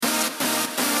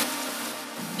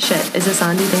Shit, is this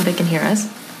on? Do you think they can hear us?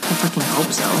 I fucking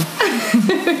hope so.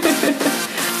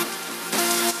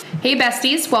 Hey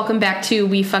besties, welcome back to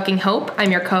We Fucking Hope.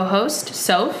 I'm your co-host,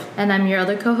 Soph. And I'm your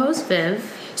other co-host,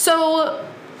 Viv. So,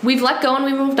 we've let go and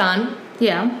we moved on.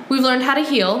 Yeah. We've learned how to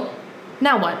heal.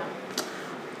 Now what?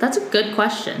 That's a good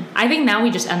question. I think now we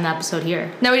just end the episode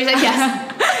here. Now we just say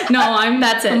yes. No,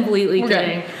 That's it. completely We're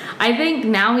kidding. good. I think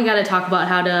now we got to talk about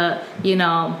how to,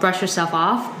 brush yourself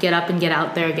off, get up and get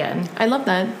out there again. I love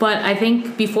that. But I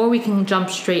think before we can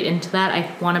jump straight into that,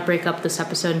 I want to break up this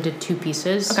episode into two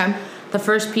pieces. Okay. The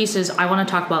first piece is I want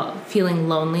to talk about feeling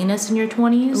loneliness in your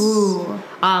 20s. Ooh.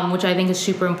 Which I think is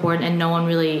super important and no one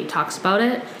really talks about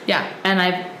it. Yeah. And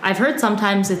I've heard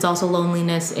sometimes it's also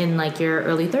loneliness in like your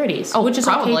early 30s, Oh, which is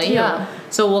probably, okay too. yeah.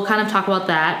 So we'll kind of talk about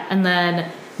that, and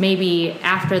then maybe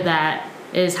after that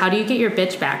is how do you get your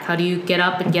bitch back? How do you get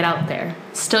up and get out there?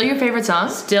 Still your favorite song?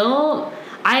 Still,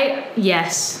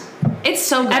 yes. It's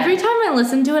so good. Every time I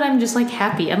listen to it, I'm just like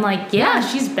happy. I'm like, yeah,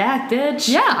 she's back, bitch.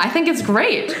 Yeah, I think it's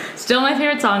great. Still my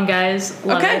favorite song, guys.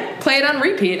 Love Okay, it. play it on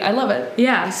repeat. I love it.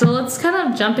 Yeah, so let's kind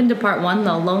of jump into part one,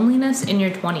 though. Loneliness in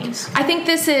your 20s. I think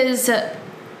this is...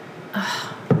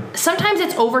 sometimes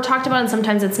it's over talked about and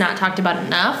sometimes it's not talked about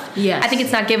enough. Yes. I think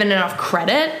it's not given enough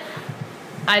credit.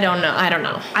 I don't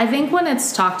know. I think when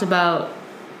it's talked about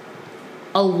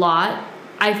a lot,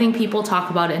 I think people talk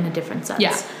about it in a different sense.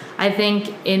 Yeah. I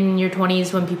think in your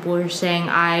 20s when people are saying,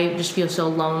 I just feel so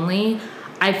lonely,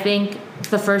 I think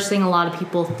the first thing a lot of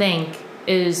people think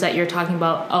is that you're talking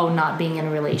about, not being in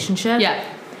a relationship. Yeah.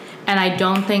 And I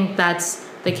don't think that's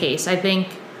the case. I think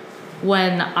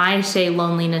when I say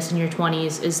loneliness in your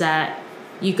 20s is that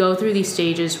you go through these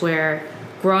stages where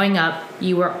growing up,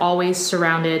 you were always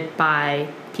surrounded by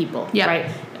people, Yeah.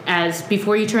 right? As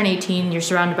before you turn 18, you're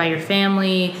surrounded by your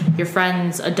family, your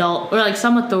friends, adult, or like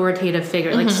some authoritative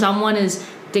figure. Like someone is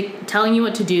telling you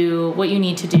what to do, what you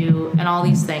need to do, and all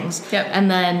these things. Yep.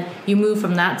 And then you move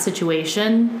from that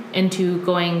situation into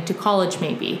going to college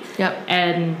maybe. Yep.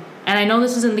 And I know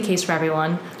this isn't the case for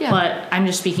everyone, Yeah. but I'm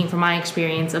just speaking from my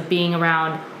experience of being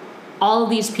around all of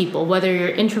these people. Whether you're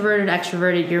introverted,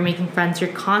 extroverted, you're making friends, you're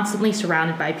constantly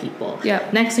surrounded by people.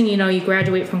 Yep. Next thing you know, you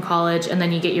graduate from college and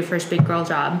then you get your first big girl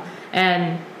job.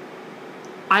 And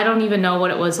I don't even know what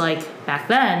it was like back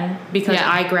then because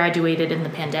Yeah. I graduated in the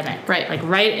pandemic. Right. Like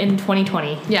right in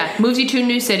 2020. Yeah. Moves you to a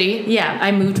new city. Yeah,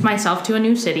 I moved myself to a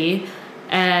new city.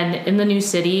 And in the new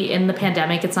city, in the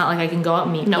pandemic, it's not like I can go out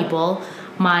and meet No. people.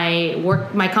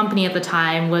 My company at the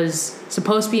time was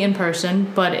supposed to be in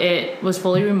person, but it was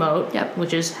fully remote. Yep.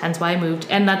 Which is hence why I moved.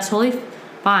 And that's totally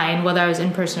fine, whether I was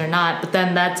in person or not. But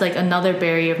then that's like another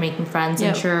barrier of making friends. Yep.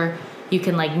 And sure, you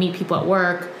can like meet people at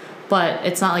work, but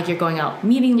it's not like you're going out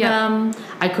meeting Yep. them.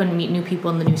 I couldn't meet new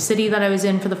people in the new city that I was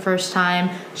in for the first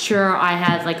time. Sure, I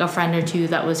had like a friend or two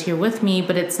that was here with me,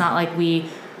 but it's not like we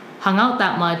hung out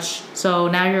that much. So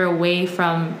now you're away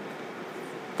from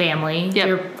family.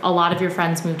 Yep. A lot of your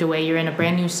friends moved away. You're in a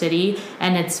brand new city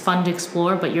and it's fun to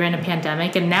explore, but you're in a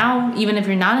pandemic. And now, even if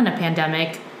you're not in a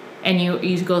pandemic and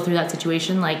you go through that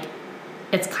situation, like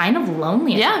it's kind of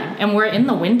lonely. Yeah. At times. And we're in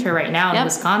the winter right now in Yep.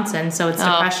 Wisconsin, so it's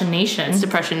Depression Nation. It's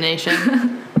Depression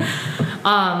Nation.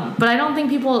 But I don't think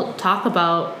people talk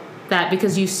about that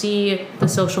because you see the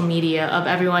social media of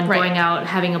everyone Right. going out,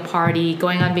 having a party,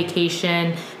 going on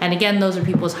vacation. And again, those are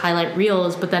people's highlight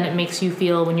reels, but then it makes you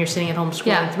feel when you're sitting at home scrolling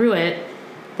Yeah. through it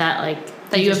that like...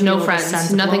 That you have just no feel this sense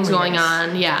friends. of Nothing's going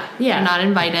loneliness. on. Yeah. Yeah. You're not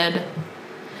invited.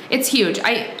 It's huge.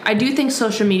 I do think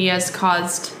social media has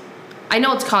caused... I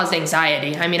know it's caused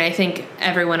anxiety. I mean, I think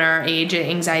everyone our age,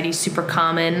 anxiety is super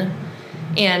common.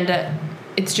 And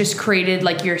it's just created,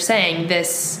 like you're saying,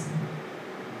 this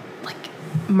like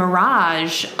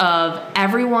mirage of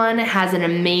everyone has an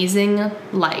amazing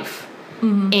life.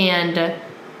 Mm-hmm. And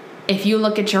if you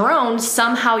look at your own,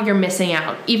 somehow you're missing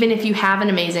out. Even if you have an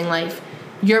amazing life,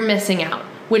 you're missing out,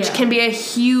 which Yeah. can be a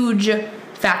huge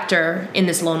factor in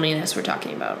this loneliness we're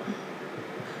talking about.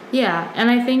 Yeah, and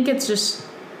I think it's just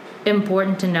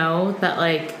important to know that,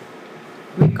 like,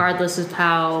 regardless of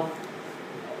how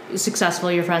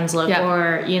successful your friends look Yeah.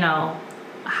 or,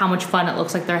 how much fun it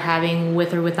looks like they're having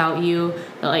with or without you,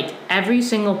 that, like, every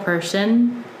single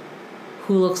person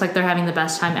who looks like they're having the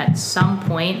best time at some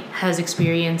point has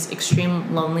experienced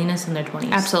extreme loneliness in their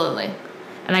 20s. Absolutely.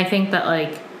 And I think that,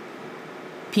 like,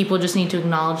 people just need to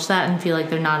acknowledge that and feel like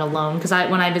they're not alone. Because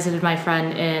when I visited my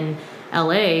friend in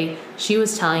LA, she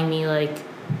was telling me, like,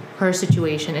 her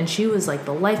situation, and she was like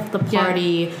the life of the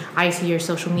party. Yeah. I see your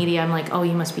social media, I'm like, oh,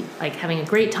 you must be like having a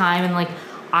great time. And like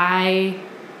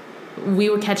we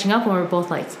were catching up and we were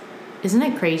both like, isn't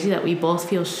it crazy that we both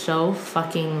feel so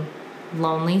fucking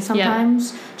lonely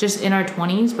sometimes, just in our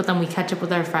 20s, but then we catch up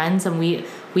with our friends and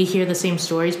we hear the same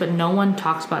stories, but no one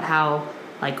talks about how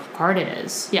like hard it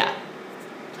is. Yeah.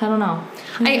 I don't know.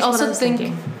 I also think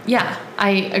thinking. Yeah, I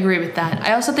agree with that.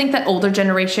 I also think that older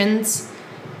generations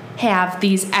have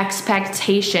these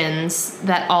expectations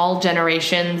that all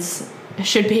generations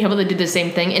should be able to do the same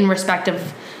thing in respect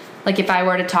of, like, if I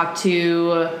were to talk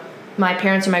to my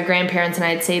parents or my grandparents and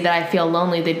I'd say that I feel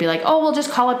lonely, they'd be like, oh, well,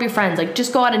 just call up your friends, like,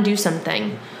 just go out and do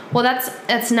something. Well,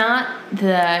 that's not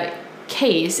the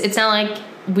case. It's not like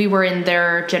we were in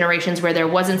their generations where there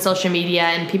wasn't social media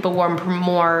and people were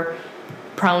more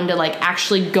prone to like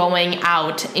actually going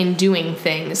out and doing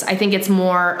things. I think it's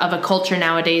more of a culture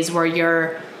nowadays where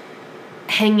you're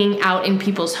hanging out in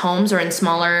people's homes or in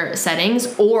smaller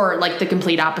settings, or like the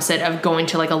complete opposite of going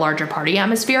to like a larger party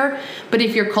atmosphere. But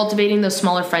if you're cultivating those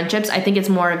smaller friendships, I think it's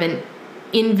more of an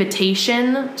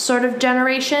invitation sort of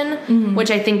generation,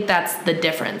 which I think that's the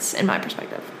difference in my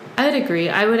perspective. I would agree.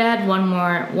 I would add one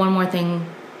more thing,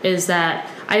 is that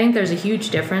I think there's a huge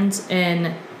difference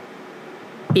in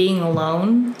being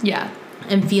alone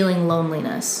and feeling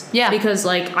loneliness. Because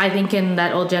like I think in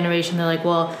that old generation they're like,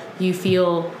 well, you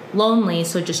feel lonely,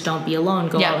 so just don't be alone,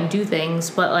 go out and do things.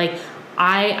 But like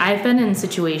I've been in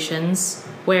situations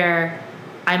where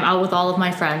I'm out with all of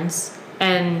my friends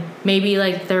and maybe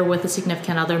like they're with a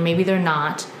significant other, maybe they're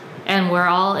not, and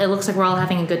it looks like we're all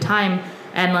having a good time,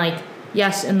 and like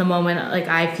yes, in the moment like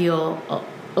I feel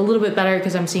a little bit better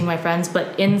because I'm seeing my friends,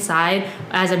 but inside,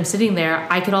 as I'm sitting there,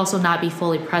 I could also not be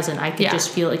fully present. I could just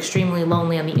feel extremely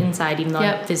lonely on the inside, even though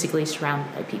I'm physically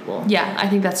surrounded by people. Yeah, I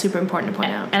think that's super important to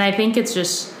point out. And I think it's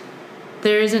just,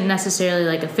 there isn't necessarily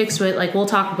like a fix to it. Like we'll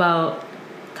talk about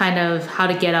kind of how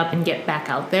to get up and get back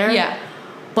out there. Yeah.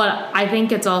 But I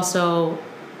think it's also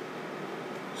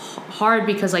hard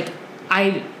because like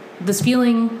this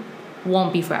feeling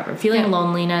won't be forever. Feeling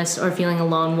loneliness or feeling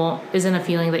alone isn't a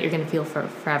feeling that you're going to feel for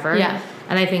forever. Yeah.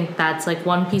 And I think that's like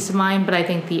one peace of mind, but I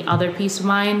think the other peace of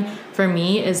mind for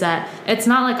me is that it's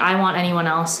not like I want anyone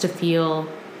else to feel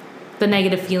the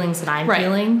negative feelings that I'm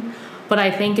feeling, but I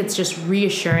think it's just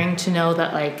reassuring to know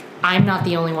that like I'm not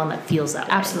the only one that feels that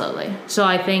way. Absolutely. So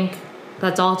I think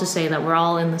that's all to say that we're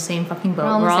all in the same fucking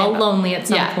boat. We're all lonely at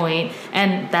some point,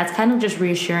 and that's kind of just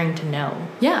reassuring to know.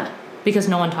 Yeah. Because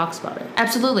no one talks about it.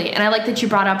 Absolutely. And I like that you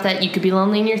brought up that you could be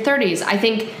lonely in your 30s. I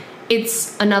think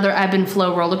it's another ebb and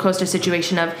flow roller coaster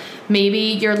situation of maybe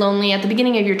you're lonely at the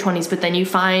beginning of your 20s, but then you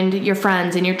find your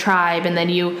friends and your tribe, and then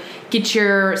you get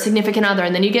your significant other,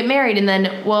 and then you get married, and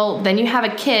then you have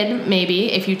a kid,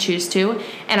 maybe, if you choose to.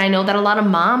 And I know that a lot of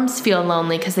moms feel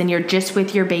lonely because then you're just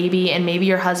with your baby and maybe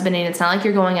your husband, and it's not like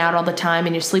you're going out all the time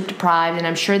and you're sleep deprived, and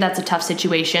I'm sure that's a tough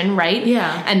situation, right?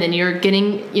 Yeah. And then you're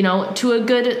getting, to a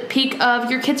good peak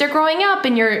of your kids are growing up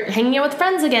and you're hanging out with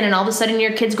friends again, and all of a sudden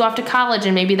your kids go off to college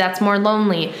and maybe that's more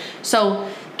lonely. So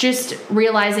just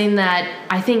realizing that,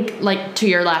 I think, like, to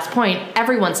your last point,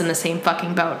 everyone's in the same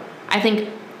fucking boat. I think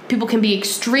people can be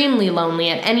extremely lonely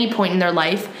at any point in their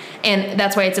life, and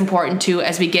that's why it's important to,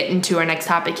 as we get into our next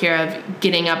topic here of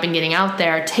getting up and getting out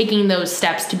there, taking those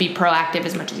steps to be proactive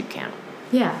as much as you can.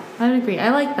 Yeah, I would agree. I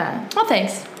like that. Well,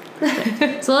 thanks.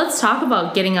 So let's talk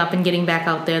about getting up and getting back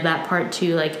out there, that part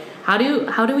too. Like, how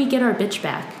do we get our bitch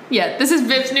back? Yeah, this is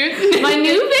Vip's new my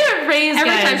new favorite phrase. Every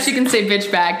time she can say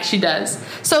bitch back, she does.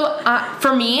 So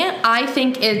for me, I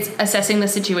think it's assessing the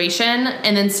situation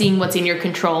and then seeing what's in your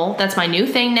control. That's my new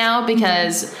thing now,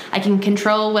 because I can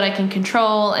control what I can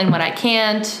control and what I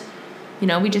can't.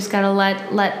 We just gotta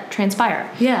let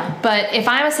transpire. Yeah. But if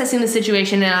I'm assessing the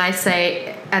situation and I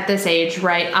say at this age,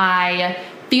 right, I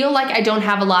feel like I don't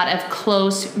have a lot of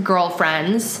close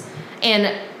girlfriends,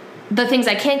 and the things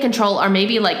I can't control are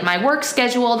maybe like my work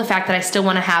schedule, the fact that I still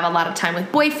want to have a lot of time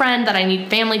with boyfriend, that I need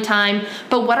family time.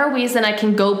 But what are ways that I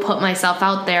can go put myself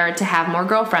out there to have more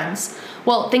girlfriends?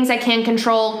 Well, things I can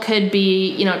control could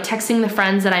be, texting the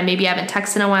friends that I maybe haven't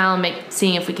texted in a while and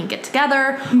seeing if we can get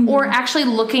together, or actually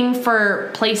looking for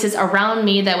places around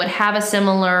me that would have a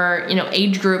similar,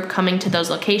 age group coming to those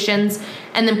locations,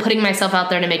 and then putting myself out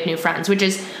there to make new friends, which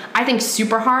is, I think,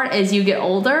 super hard as you get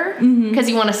older because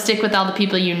you want to stick with all the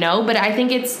people you know, but I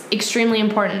think it's extremely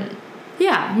important.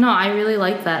 Yeah, no, I really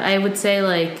like that. I would say,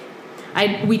 like,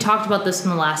 we talked about this in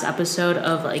the last episode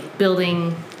of, like,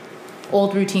 building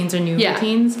old routines or new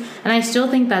routines, and I still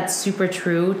think that's super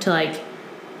true to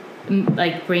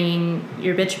like bringing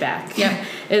your bitch back. Yeah.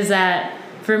 Is that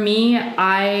for me,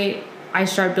 I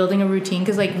start building a routine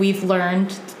because like we've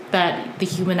learned that the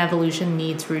human evolution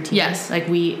needs routines. Yes. Like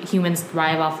we humans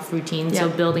thrive off of routines. Yeah. So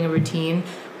building a routine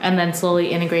and then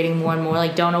slowly integrating more and more.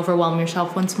 Like, don't overwhelm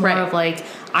yourself once more of like,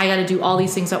 I got to do all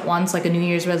these things at once, like a New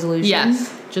Year's resolution.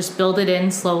 Yes. Just build it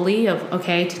in slowly of,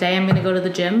 okay, today I'm going to go to the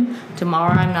gym,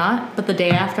 tomorrow I'm not, but the day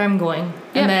after I'm going.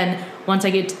 Yeah. And then once I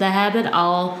get to the habit,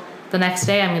 the next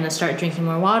day I'm going to start drinking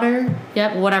more water.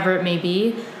 Yep. Whatever it may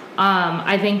be.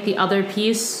 I think the other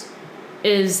piece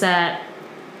is that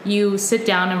you sit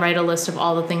down and write a list of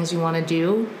all the things you want to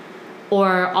do,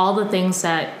 or all the things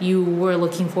that you were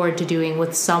looking forward to doing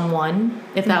with someone,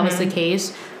 if that was the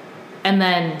case, and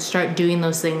then start doing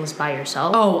those things by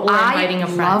yourself. Oh, or inviting a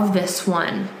friend. I love this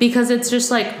one. Because it's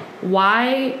just like,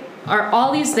 why are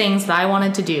all these things that I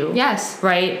wanted to do? Yes.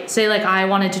 Right? Say like I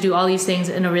wanted to do all these things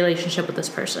in a relationship with this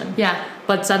person. Yeah.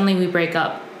 But suddenly we break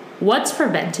up. What's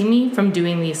preventing me from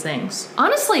doing these things?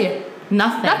 Honestly,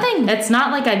 Nothing. It's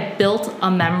not like I built a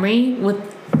memory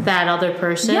with that other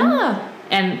person. Yeah.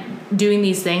 And doing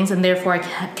these things, and therefore I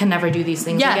can never do these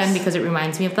things again because it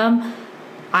reminds me of them.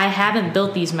 I haven't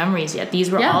built these memories yet. These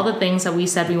were all the things that we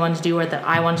said we wanted to do or that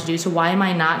I wanted to do. So why am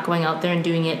I not going out there and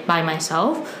doing it by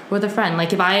myself with a friend?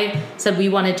 Like if I said we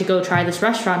wanted to go try this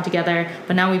restaurant together,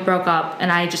 but now we broke up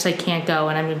and I just like can't go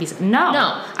and I'm going to be no.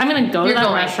 I'm going to go to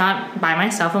that restaurant by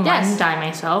myself and wine and dine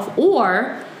myself,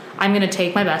 or I'm going to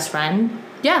take my best friend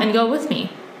and go with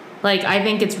me. Like I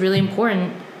think it's really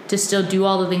important to still do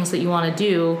all the things that you want to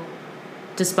do,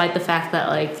 despite the fact that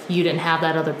like you didn't have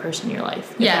that other person in your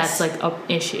life. That's like an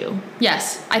issue.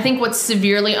 Yes. I think what's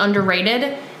severely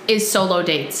underrated is solo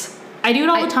dates. I do it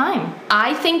all the time.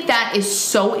 I think that is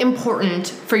so important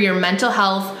for your mental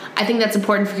health. I think that's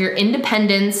important for your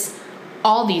independence.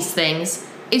 All these things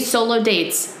is solo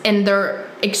dates, and they're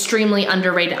extremely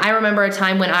underrated. I remember a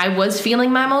time when I was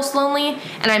feeling my most lonely,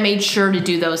 and I made sure to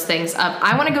do those things.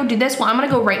 I want to go do this. Well, I'm going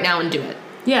to go right now and do it.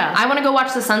 Yeah. I want to go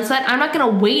watch the sunset. I'm not going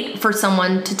to wait for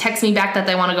someone to text me back that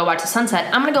they want to go watch the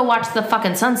sunset. I'm going to go watch the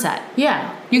fucking sunset.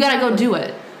 Yeah. You got to go do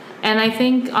it. And I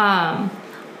think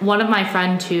one of my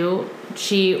friend too,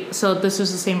 so this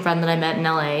was the same friend that I met in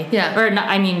LA. Yeah. Or not,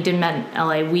 I mean, didn't met in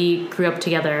LA. We grew up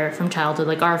together from childhood.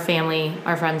 Like our family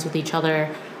are friends with each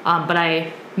other. But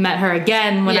I met her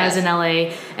again when I was in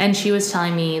LA, and she was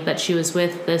telling me that she was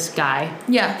with this guy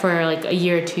for like a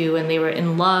year or two, and they were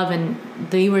in love, and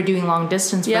they were doing long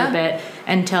distance for a bit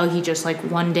until he just like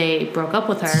one day broke up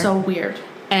with her. So weird.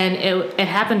 And it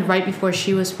happened right before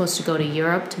she was supposed to go to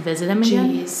Europe to visit him again.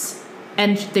 Jeez.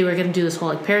 And they were going to do this whole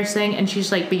like Paris thing, and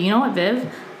she's like, but you know what,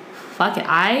 Viv? Fuck it.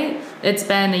 It's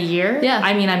been a year. Yeah.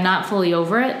 I mean, I'm not fully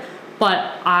over it,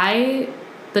 but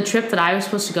the trip that I was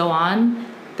supposed to go on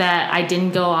that I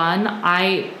didn't go on,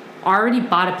 I already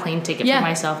bought a plane ticket for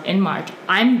myself in March.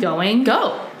 I'm going.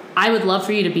 Go. I would love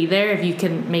for you to be there if you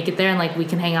can make it there and like we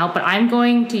can hang out, but I'm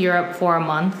going to Europe for a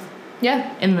month.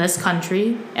 Yeah. In this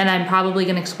country, and I'm probably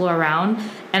going to explore around,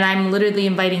 and I'm literally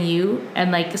inviting you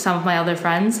and like some of my other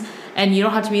friends, and you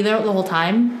don't have to be there the whole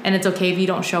time, and it's okay if you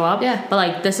don't show up. Yeah. But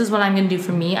like, this is what I'm going to do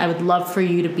for me. I would love for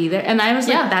you to be there. And I was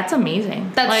like, that's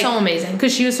amazing. That's like, so amazing.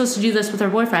 Because she was supposed to do this with her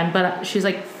boyfriend, but she's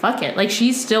like, fuck it. Like,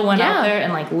 she still went out there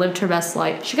and like lived her best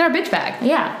life. She got her bitch back.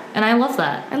 Yeah. And I love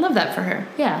that. I love that for her.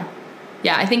 Yeah.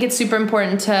 Yeah, I think it's super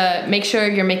important to make sure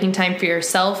you're making time for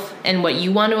yourself and what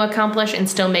you want to accomplish, and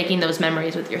still making those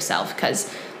memories with yourself,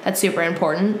 because that's super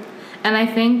important. And I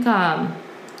think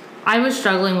I was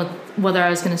struggling with whether I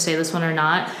was going to say this one or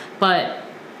not, but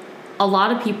a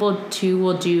lot of people too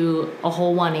will do a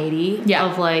whole 180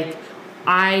 of like,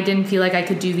 I didn't feel like I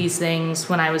could do these things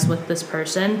when I was with this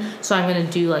person, so I'm going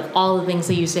to do like all the things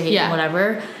I used to hate and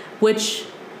whatever, which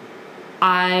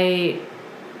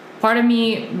part of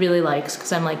me really likes,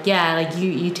 because I'm like, like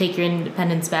you take your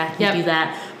independence back, you do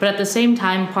that. But at the same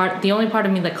time, the only part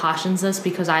of me that cautions this,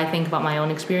 because I think about my own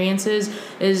experiences,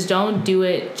 is don't do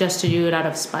it just to do it out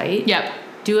of spite. Yep.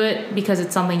 Do it because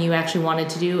it's something you actually wanted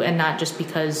to do, and not just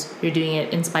because you're doing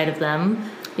it in spite of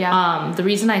them. Yeah. The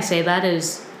reason I say that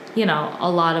is, a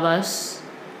lot of us,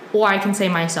 or I can say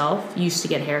myself, used to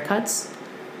get haircuts.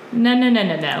 No. No.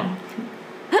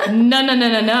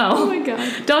 Oh my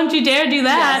god. Don't you dare do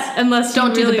that unless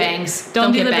don't you do really, the bangs.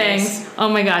 Don't do the bangs. Oh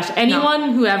my gosh.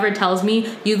 Anyone who ever tells me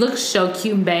you look so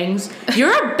cute in bangs, you're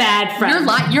a bad friend.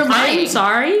 You're lying. I'm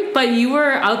sorry, but you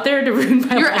were out there to ruin my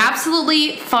life. You're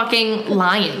absolutely fucking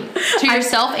lying to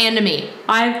yourself and to me.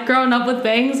 I've grown up with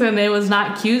bangs and it was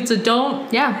not cute, so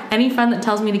don't. Yeah. Any friend that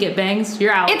tells me to get bangs,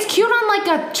 you're out. It's cute on like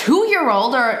a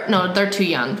 2-year-old, or no, they're too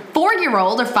young.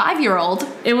 4-year-old or 5-year-old.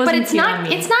 It wasn't but it's cute not. on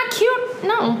me. It's not cute.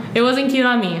 No. It wasn't cute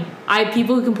on me.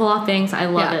 People who can pull off bangs, I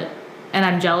love it, and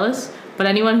I'm jealous. But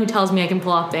anyone who tells me I can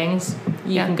pull off bangs,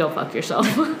 you can go fuck yourself.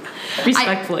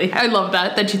 Respectfully. I love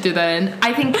that you threw that in.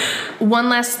 I think one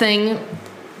last thing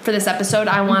for this episode,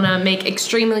 I want to make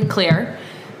extremely clear,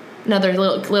 another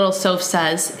little Soph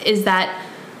says, is that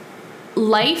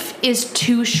life is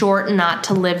too short not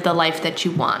to live the life that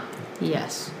you want.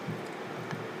 Yes.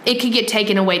 It could get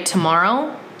taken away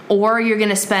tomorrow, or you're going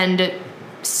to spend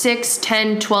 6,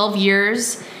 10, 12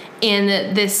 years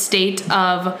in this state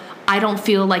of, I don't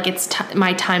feel like it's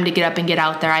my time to get up and get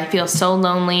out there. I feel so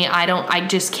lonely. I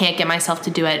just can't get myself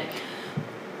to do it.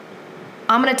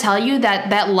 I'm going to tell you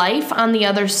that life on the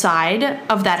other side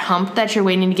of that hump that you're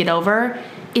waiting to get over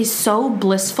is so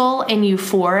blissful and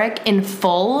euphoric and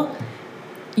full.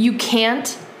 You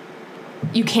can't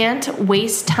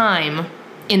waste time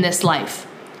in this life,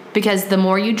 because the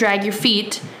more you drag your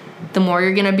feet, the more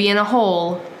you're going to be in a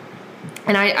hole.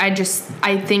 And I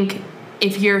think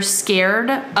if you're scared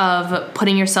of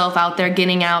putting yourself out there,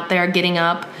 getting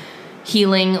up,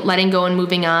 healing, letting go and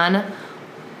moving on,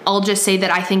 I'll just say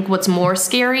that I think what's more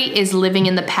scary is living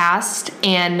in the past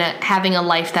and having a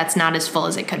life that's not as full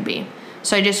as it could be.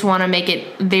 So I just want to make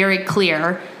it very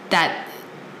clear that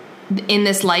in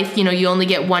this life, you only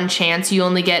get one chance. You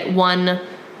only get one,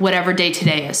 whatever day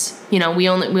today is. We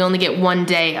only get one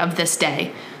day of this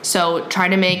day. So try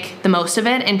to make the most of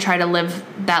it and try to live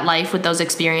that life with those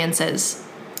experiences.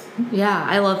 Yeah,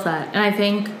 I love that. And I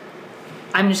think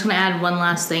I'm just going to add one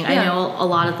last thing. Yeah. I know a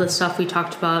lot of the stuff we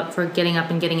talked about for getting up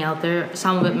and getting out there,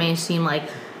 some of it may seem like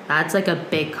that's like a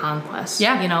big conquest,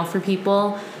 for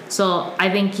people. So I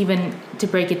think even to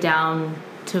break it down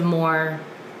to more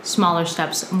smaller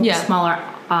steps, smaller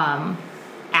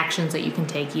actions that you can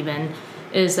take even,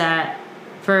 is that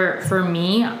for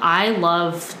me, I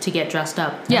love to get dressed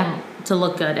up to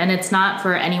look good. And it's not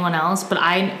for anyone else, but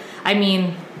I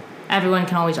mean, everyone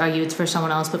can always argue it's for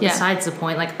someone else, but besides the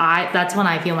point, like that's when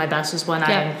I feel my best, is when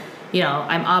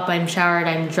I'm up, I'm showered,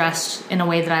 I'm dressed in a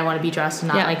way that I want to be dressed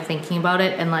and not like thinking about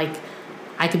it. And like,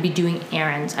 I could be doing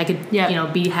errands. I could,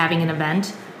 be having an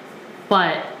event,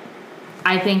 but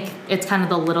I think it's kind of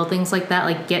the little things like that,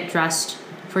 like get dressed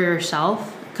for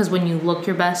yourself. Because when you look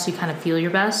your best, you kind of feel your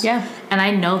best. Yeah. And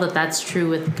I know that that's true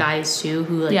with guys too,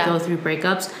 who go through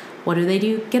breakups. What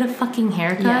do? Get a fucking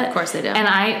haircut. Yeah, of course they do. And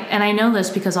I know this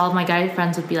because all of my guy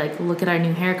friends would be like, look at our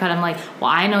new haircut. I'm like, well,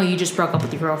 I know you just broke up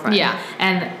with your girlfriend. Yeah.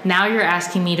 And now you're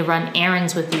asking me to run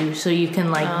errands with you so you can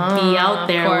be out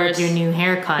there with your new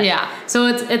haircut. Yeah. So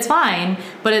it's fine,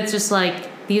 but it's just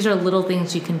like, these are little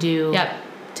things you can do. Yep.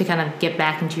 To kind of get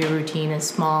back into your routine, as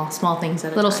small things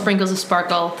at a little time. Sprinkles of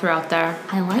sparkle throughout there.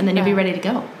 I like that. And then you'll be ready to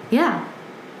go. Yeah.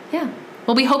 Yeah.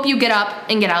 Well, we hope you get up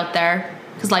and get out there,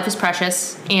 because life is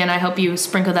precious, and I hope you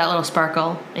sprinkle that little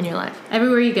sparkle in your life.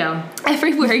 Everywhere you go.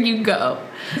 Everywhere you go.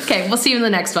 Okay, we'll see you in the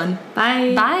next one.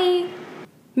 Bye. Bye.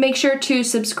 Make sure to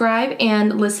subscribe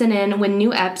and listen in when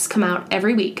new eps come out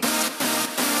every week.